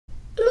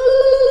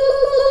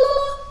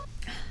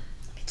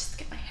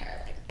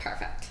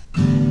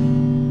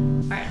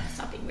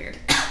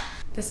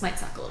This might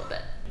suck a little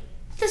bit.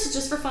 This is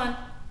just for fun.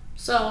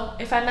 So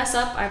if I mess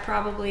up, I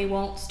probably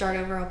won't start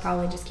over. I'll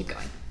probably just keep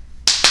going.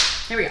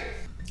 Here we go.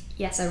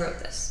 Yes, I wrote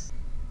this.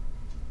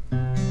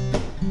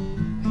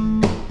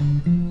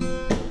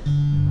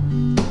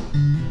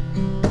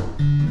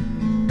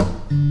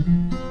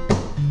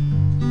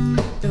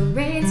 The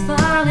rain's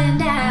falling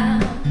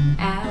down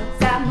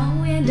outside my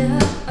window.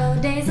 Oh,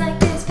 days like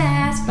this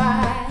pass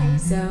by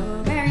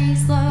so very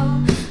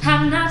slow.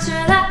 I'm not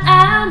sure that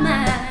I'll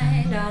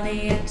mind all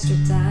the extra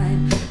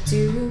time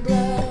to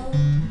blow.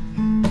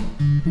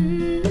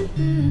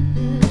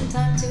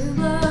 Time to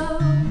blow.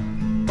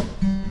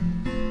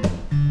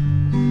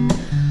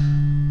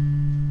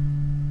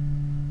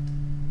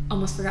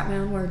 Almost forgot my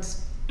own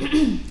words.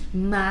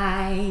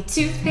 My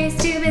toothpaste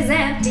tube is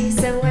empty,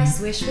 so I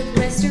swish with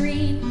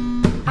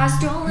Listerine. I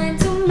stroll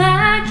into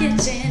my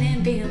kitchen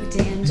and peel a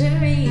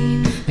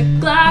tangerine. The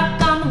clock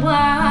on the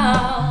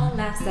wall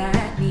laughs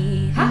at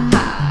me. Ha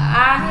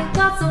ha, I've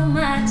got so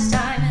much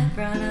time in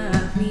front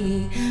of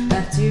me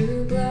left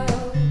to blow.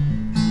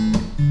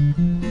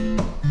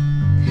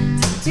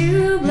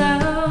 To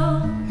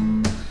blow.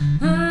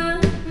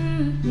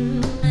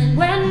 And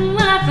when will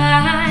I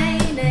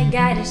find a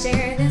guy to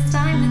share this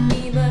time with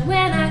me? But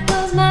when I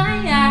close my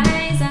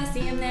eyes, I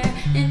see him there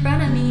in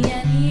front of me,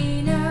 and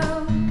he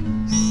knows.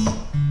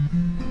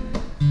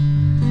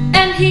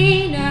 And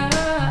he knows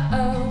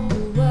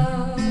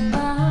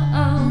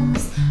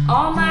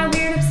all my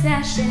weird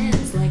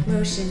obsessions, like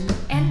lotion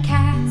and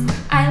cats.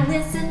 I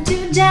listen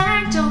to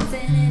Jack Johnson,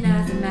 and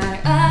as a matter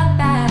of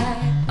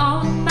fact,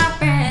 all my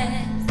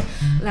friends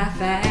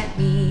laugh at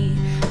me,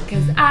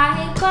 'cause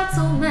I've got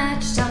so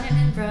much time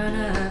in front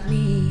of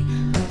me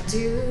left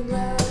to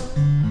blow.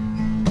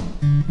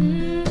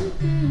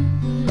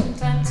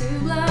 Time to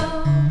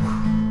blow.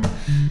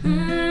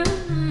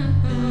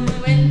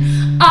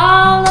 And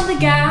all of the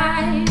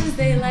guys,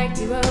 they like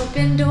to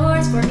open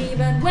doors for me,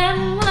 but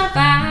when will I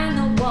find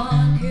the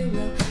one who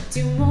will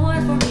do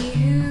more for me?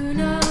 Who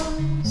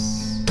knows?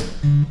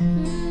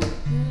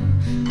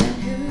 And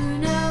who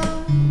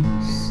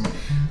knows?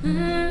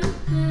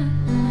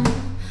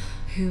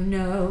 Who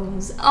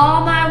knows?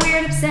 All my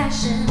weird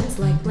obsessions,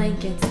 like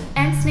blankets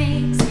and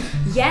snakes.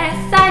 Yes,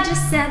 I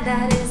just said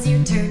that as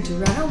you turn to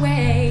run away.